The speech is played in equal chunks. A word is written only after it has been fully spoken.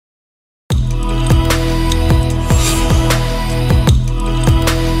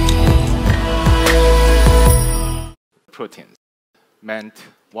meant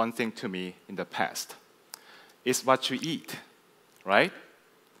one thing to me in the past. It's what you eat, right?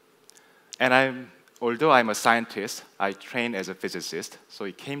 And although I'm a scientist, I trained as a physicist, so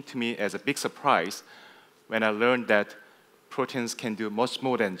it came to me as a big surprise when I learned that proteins can do much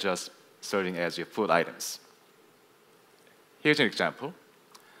more than just serving as your food items. Here's an example.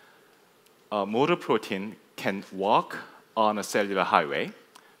 A motor protein can walk on a cellular highway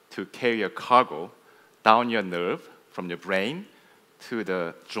to carry a cargo down your nerve from your brain to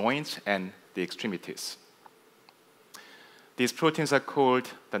the joints and the extremities. These proteins are called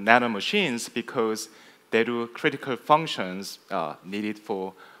the nanomachines because they do critical functions needed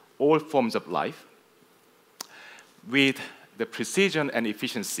for all forms of life with the precision and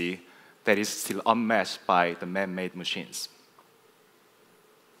efficiency that is still unmatched by the man-made machines.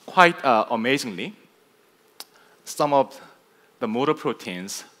 Quite amazingly, some of the motor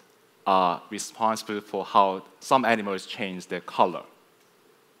proteins are responsible for how some animals change their color.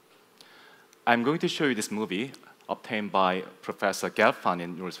 I'm going to show you this movie obtained by Professor Gelfand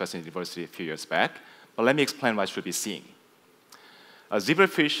in Northwestern University a few years back, but let me explain what you should be seeing. A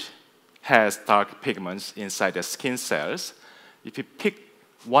zebrafish has dark pigments inside the skin cells. If you pick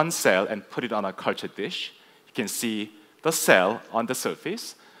one cell and put it on a culture dish, you can see the cell on the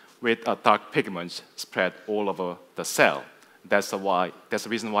surface with a dark pigment spread all over the cell. That's the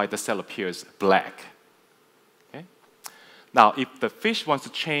reason why the cell appears black. Okay? Now, if the fish wants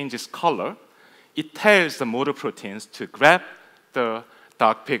to change its color, it tells the motor proteins to grab the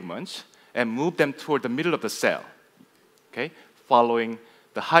dark pigments and move them toward the middle of the cell, okay? Following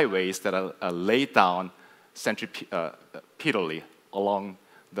the highways that are laid down centripetally along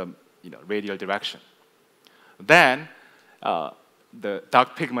the radial direction. Then, the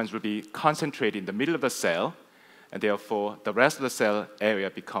dark pigments will be concentrated in the middle of the cell, and therefore the rest of the cell area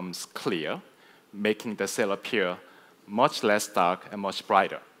becomes clear, making the cell appear much less dark and much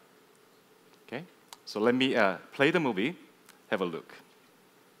brighter. Okay? So let me play the movie, have a look.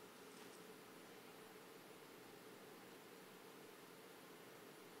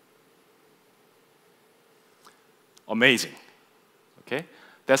 Amazing. Okay?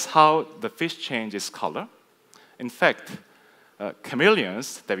 That's how the fish changes color. In fact,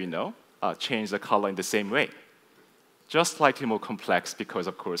 chameleons that we know change the color in the same way. Just slightly more complex because,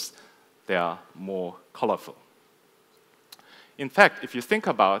 of course, they are more colorful. In fact, if you think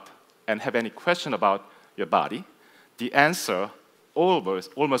about and have any question about your body, the answer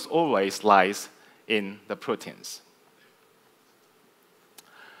almost always lies in the proteins.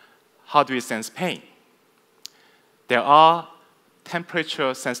 How do we sense pain? There are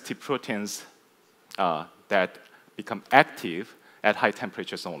temperature-sensitive proteins that become active at high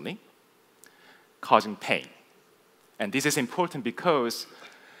temperatures only, causing pain. And this is important because,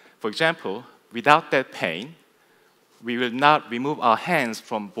 for example, without that pain, we will not remove our hands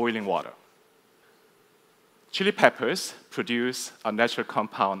from boiling water. Chili peppers produce a natural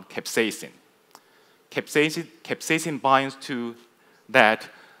compound, capsaicin. Capsaicin binds to that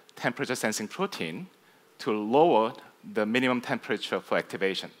temperature-sensing protein to lower the minimum temperature for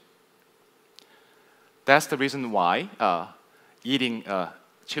activation. That's the reason why eating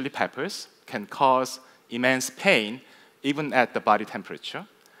chili peppers can cause immense pain even at the body temperature.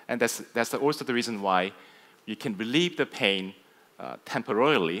 And that's also the reason why you can relieve the pain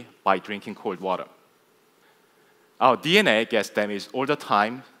temporarily by drinking cold water. Our DNA gets damaged all the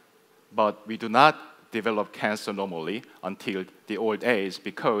time, but we do not develop cancer normally until the old age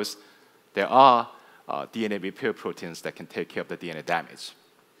because there are DNA repair proteins that can take care of the DNA damage.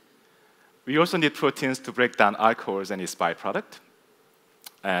 We also need proteins to break down alcohols and its byproduct.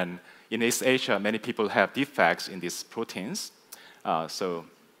 And in East Asia, many people have defects in these proteins. So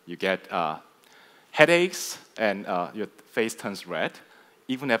you get headaches and your face turns red,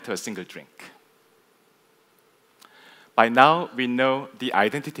 even after a single drink. By now, we know the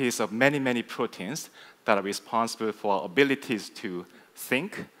identities of many, many proteins that are responsible for our abilities to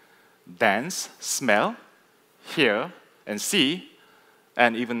think, dance, smell, hear, and see,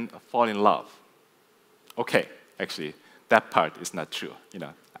 and even fall in love. Okay, actually, that part is not true.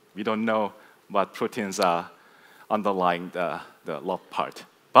 We don't know what proteins are underlying the love part,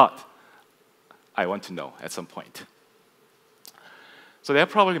 but I want to know at some point. So there are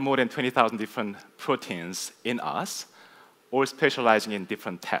probably more than 20,000 different proteins in us, all specializing in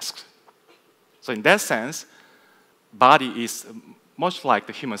different tasks. So in that sense, body is much like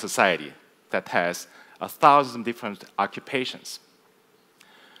the human society that has 1,000 different occupations.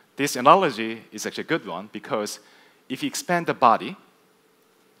 This analogy is actually a good one because if you expand the body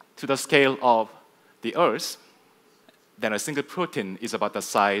to the scale of the Earth, then a single protein is about the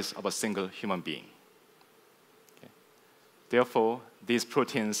size of a single human being. Okay. Therefore, these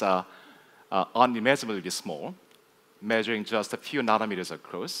proteins are unimaginably small, measuring just a few nanometers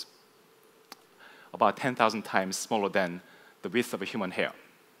across, about 10,000 times smaller than the width of a human hair.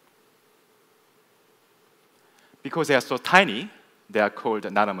 Because they are so tiny, they are called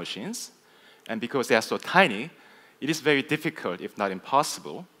nanomachines. And because they are so tiny, it is very difficult, if not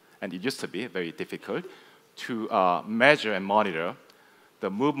impossible, and it used to be very difficult, to measure and monitor the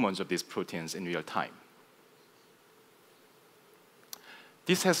movements of these proteins in real time.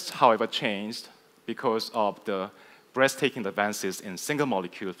 This has, however, changed because of the breathtaking advances in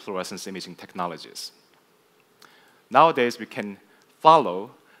single-molecule fluorescence imaging technologies. Nowadays, we can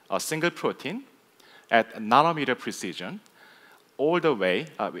follow a single protein at nanometer precision all the way,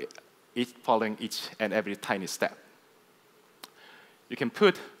 following each and every tiny step. You can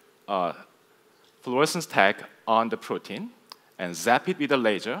put a fluorescence tag on the protein and zap it with a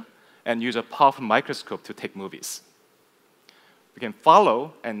laser and use a powerful microscope to take movies. We can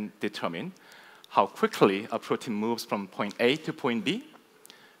follow and determine how quickly a protein moves from point A to point B.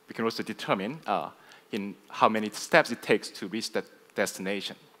 We can also determine in how many steps it takes to reach that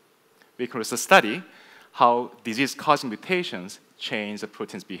destination. We can also study how disease-causing mutations change the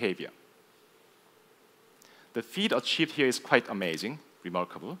protein's behavior. The feat achieved here is quite amazing,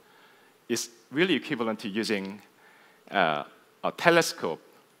 remarkable. It's really equivalent to using a telescope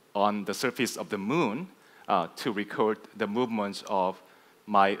on the surface of the moon to record the movements of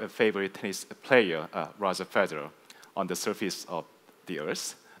my favorite tennis player, Roger Federer, on the surface of the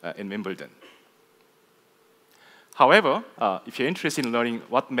Earth in Wimbledon. However, if you're interested in learning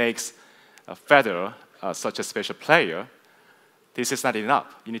what makes Federer such a special player, this is not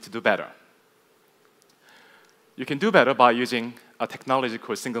enough. You need to do better. You can do better by using a technology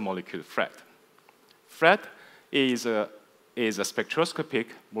called single-molecule FRET. FRET is a spectroscopic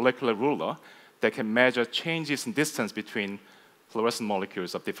molecular ruler that can measure changes in distance between fluorescent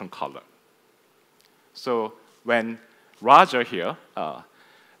molecules of different color. So when Roger here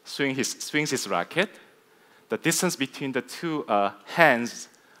swings his racket, the distance between the two hands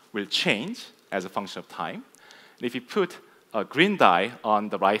will change as a function of time. And if you put a green dye on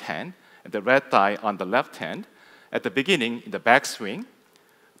the right hand and the red dye on the left hand, at the beginning, in the backswing,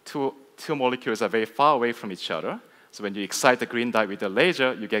 two molecules are very far away from each other. So when you excite the green dye with the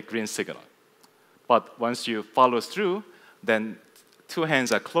laser, you get green signal. But once you follow through, then two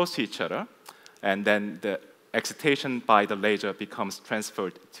hands are close to each other, and then the excitation by the laser becomes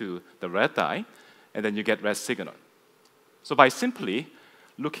transferred to the red dye, and then you get red signal. So by simply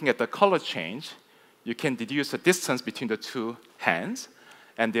looking at the color change, you can deduce the distance between the two hands,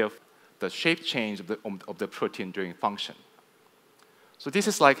 and the shape change of the protein during function. So this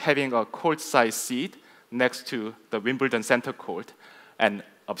is like having a court-sized seat next to the Wimbledon center court and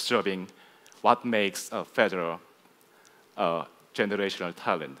observing what makes Federer a generational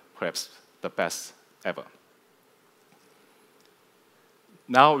talent, perhaps the best ever.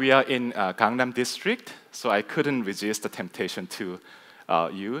 Now we are in Gangnam district, so I couldn't resist the temptation to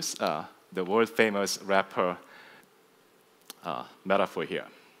use the world-famous rapper metaphor here.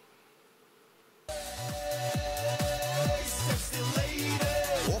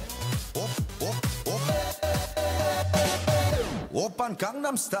 Oppan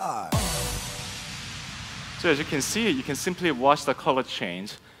Gangnam Style. So as you can see, you can simply watch the color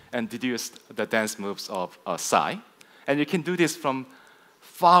change and deduce the dance moves of Psy. And you can do this from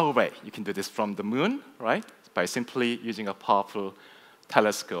far away. You can do this from the moon, right? By simply using a powerful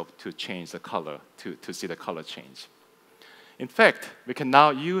telescope to change the color, to see the color change. In fact, we can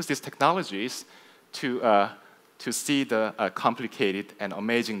now use these technologies to see the complicated and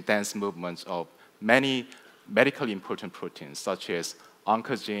amazing dance movements of many medically important proteins, such as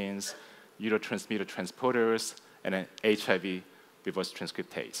oncogenes, neurotransmitter transporters, and HIV reverse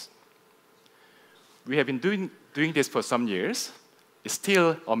transcriptase. We have been doing this for some years. It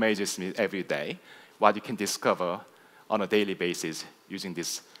still amazes me every day what you can discover on a daily basis using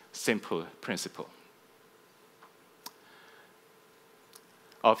this simple principle.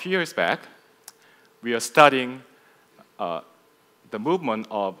 A few years back, we are studying the movement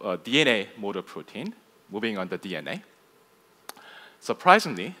of a DNA motor protein moving on the DNA.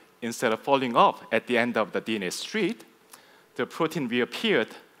 Surprisingly, instead of falling off at the end of the DNA street, the protein reappeared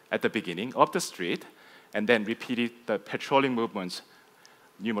at the beginning of the street and then repeated the patrolling movements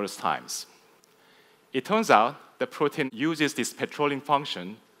numerous times. It turns out the protein uses this patrolling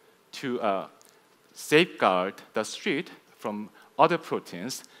function to safeguard the street from other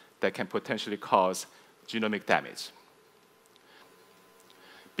proteins that can potentially cause genomic damage.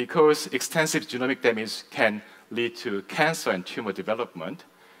 Because extensive genomic damage can lead to cancer and tumor development,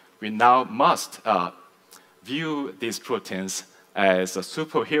 we now must view these proteins as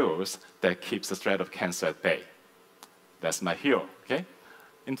superheroes that keeps the threat of cancer at bay. That's my hero, okay?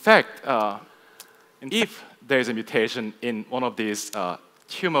 In fact, if there is a mutation in one of these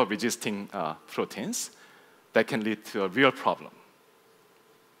tumor-resisting proteins, that can lead to a real problem.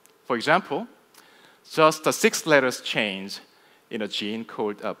 For example, just a 6 letters change in a gene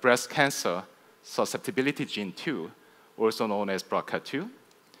called breast cancer susceptibility gene 2, also known as BRCA2.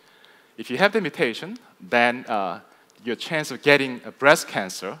 If you have the mutation, then your chance of getting a breast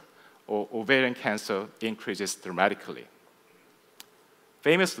cancer or ovarian cancer increases dramatically.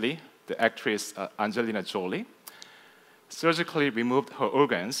 Famously, the actress Angelina Jolie surgically removed her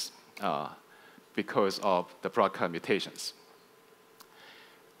organs because of the BRCA mutations.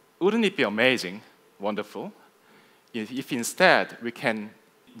 Wouldn't it be amazing, wonderful, if instead we can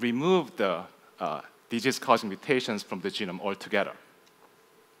remove the disease-causing mutations from the genome altogether?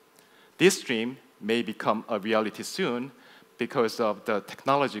 This dream may become a reality soon because of the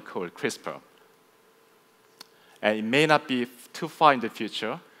technology called CRISPR. And it may not be too far in the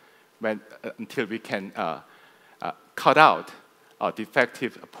future until we can cut out a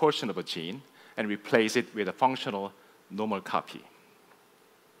defective portion of a gene and replace it with a functional normal copy.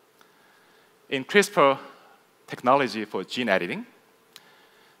 In CRISPR technology for gene editing,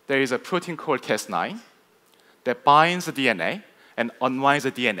 there is a protein called Cas9 that binds the DNA and unwinds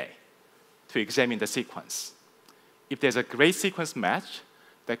the DNA to examine the sequence. If there's a great sequence match,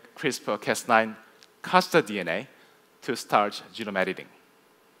 the CRISPR-Cas9 cuts the DNA to start genome editing.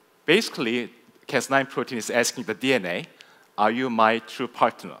 Basically, Cas9 protein is asking the DNA, are you my true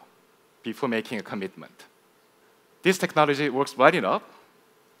partner, before making a commitment. This technology works right enough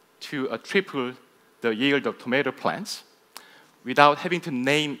to triple the yield of tomato plants without having to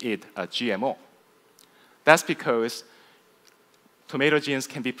name it a GMO. That's because tomato genes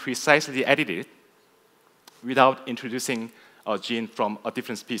can be precisely edited without introducing a gene from a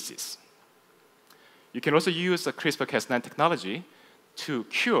different species. You can also use the CRISPR-Cas9 technology to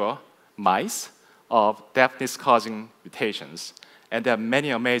cure mice of deafness-causing mutations, and there are many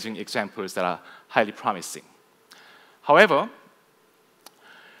amazing examples that are highly promising. However,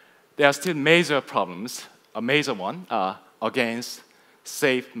 there are still major problems, a major one, against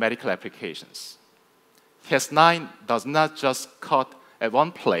safe medical applications. Cas9 does not just cut at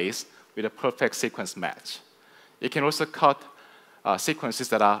one place with a perfect sequence match. It can also cut sequences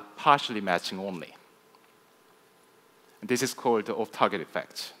that are partially matching only. And this is called the off-target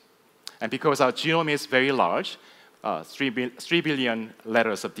effect. And because our genome is very large, 3 billion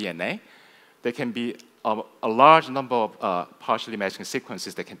letters of DNA, there can be a large number of partially matching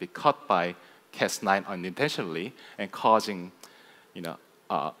sequences that can be cut by Cas9 unintentionally and causing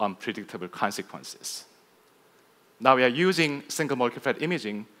unpredictable consequences. Now we are using single molecular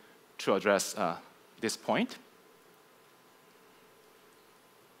imaging to address this point.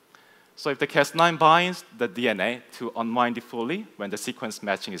 So if the Cas9 binds the DNA to unwind it fully when the sequence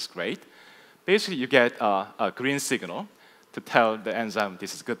matching is great, basically you get a green signal to tell the enzyme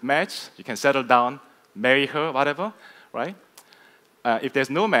this is a good match, you can settle down, marry her, whatever, right? If there's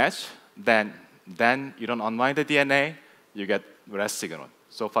no match, then you don't unwind the DNA, you get red signal.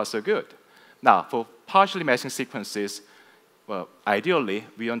 So far, so good. Now, for partially matching sequences, well, ideally,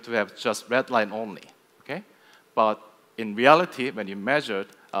 we want to have just red line only, okay? But in reality, when you measured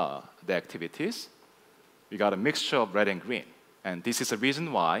the activities, we got a mixture of red and green. And this is the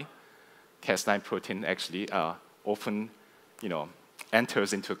reason why Cas9 protein actually often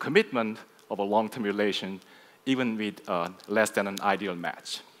enters into a commitment of a long-term relation, even with less than an ideal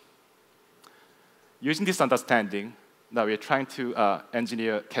match. Using this understanding, now we're trying to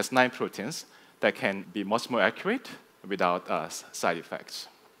engineer Cas9 proteins that can be much more accurate without side effects.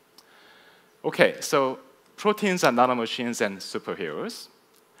 Okay, so proteins are nanomachines and superheroes,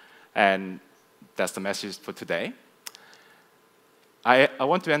 and that's the message for today. I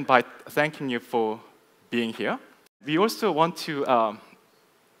want to end by thanking you for being here. We also want to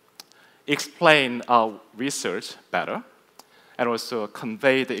explain our research better and also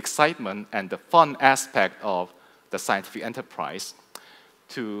convey the excitement and the fun aspect of the scientific enterprise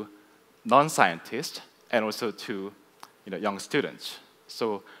to non-scientists and also to young students.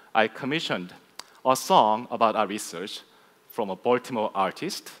 So I commissioned a song about our research from a Baltimore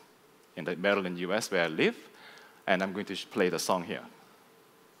artist in the Maryland, US, where I live, and I'm going to play the song here.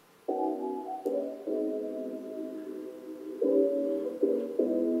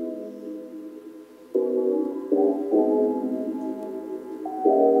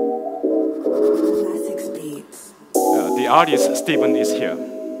 The artist, Stephen, is here.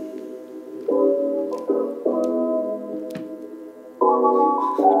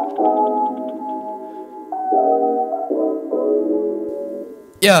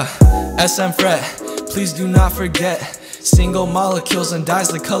 Yeah, SM fret, please do not forget. Single molecules and dyes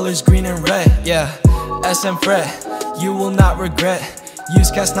the colors green and red. Yeah, SM fret, you will not regret.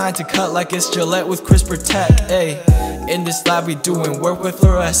 Use Cas9 to cut like it's Gillette with CRISPR tech. Ayy, in this lab we doing work with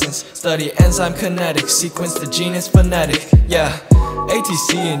fluorescence. Study enzyme kinetics, sequence the gene is phonetic. Yeah,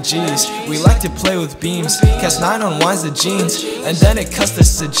 ATC and G's, we like to play with beams. Cas9 unwinds the genes, and then it cuts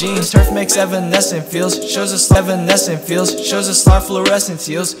the genes. Turf makes evanescent fields, shows us our fluorescent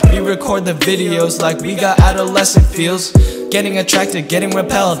heals. We record the videos like we got adolescent feels. Getting attracted, getting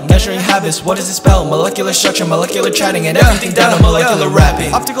repelled, measuring habits, what does it spell? Molecular structure, molecular chatting, and everything down to molecular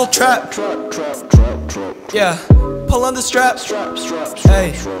wrapping. Optical trap, yeah, pull on the strap,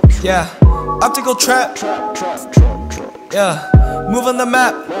 hey, yeah, optical trap, yeah, move on the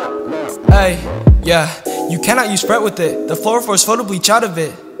map, hey, yeah, you cannot use fret with it, the fluorophores photo bleach out of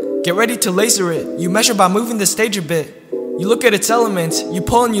it. Get ready to laser it, you measure by moving the stage a bit. You look at its elements, you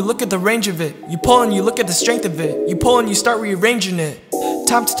pull and you look at the range of it. You pull and you look at the strength of it. You pull and you start rearranging it.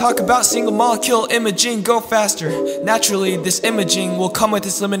 Time to talk about single molecule imaging, go faster. Naturally, this imaging will come with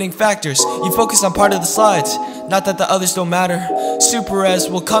its limiting factors. You focus on part of the slides, not that the others don't matter. Super res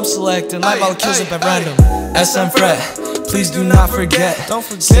will come select and light molecules up at random. SM fret, please do not forget.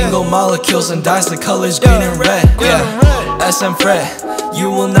 Single molecules and dyes the colors green and red. Yeah, SM fret,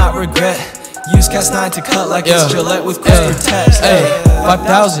 you will not regret. Use Cas9 to cut like it's Gillette with CRISPR tech. Ayy,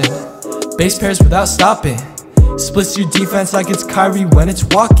 5,000 base pairs without stopping. Splits your defense like it's Kyrie when it's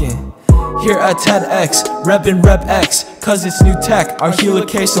walking. Here at TEDx, reppin' Rep X, cause it's new tech. Our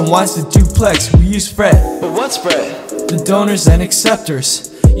helicase unwinds the duplex. We use fret, but what's fret? The donors and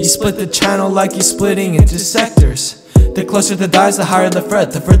acceptors. You split the channel like you're splitting into sectors. The closer the dyes, the higher the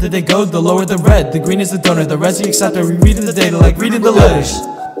fret. The further they go, the lower the red. The green is the donor, the red's the acceptor. We read the data like reading the letters.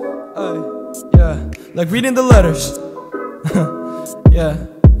 Yeah, like reading the letters. Yeah.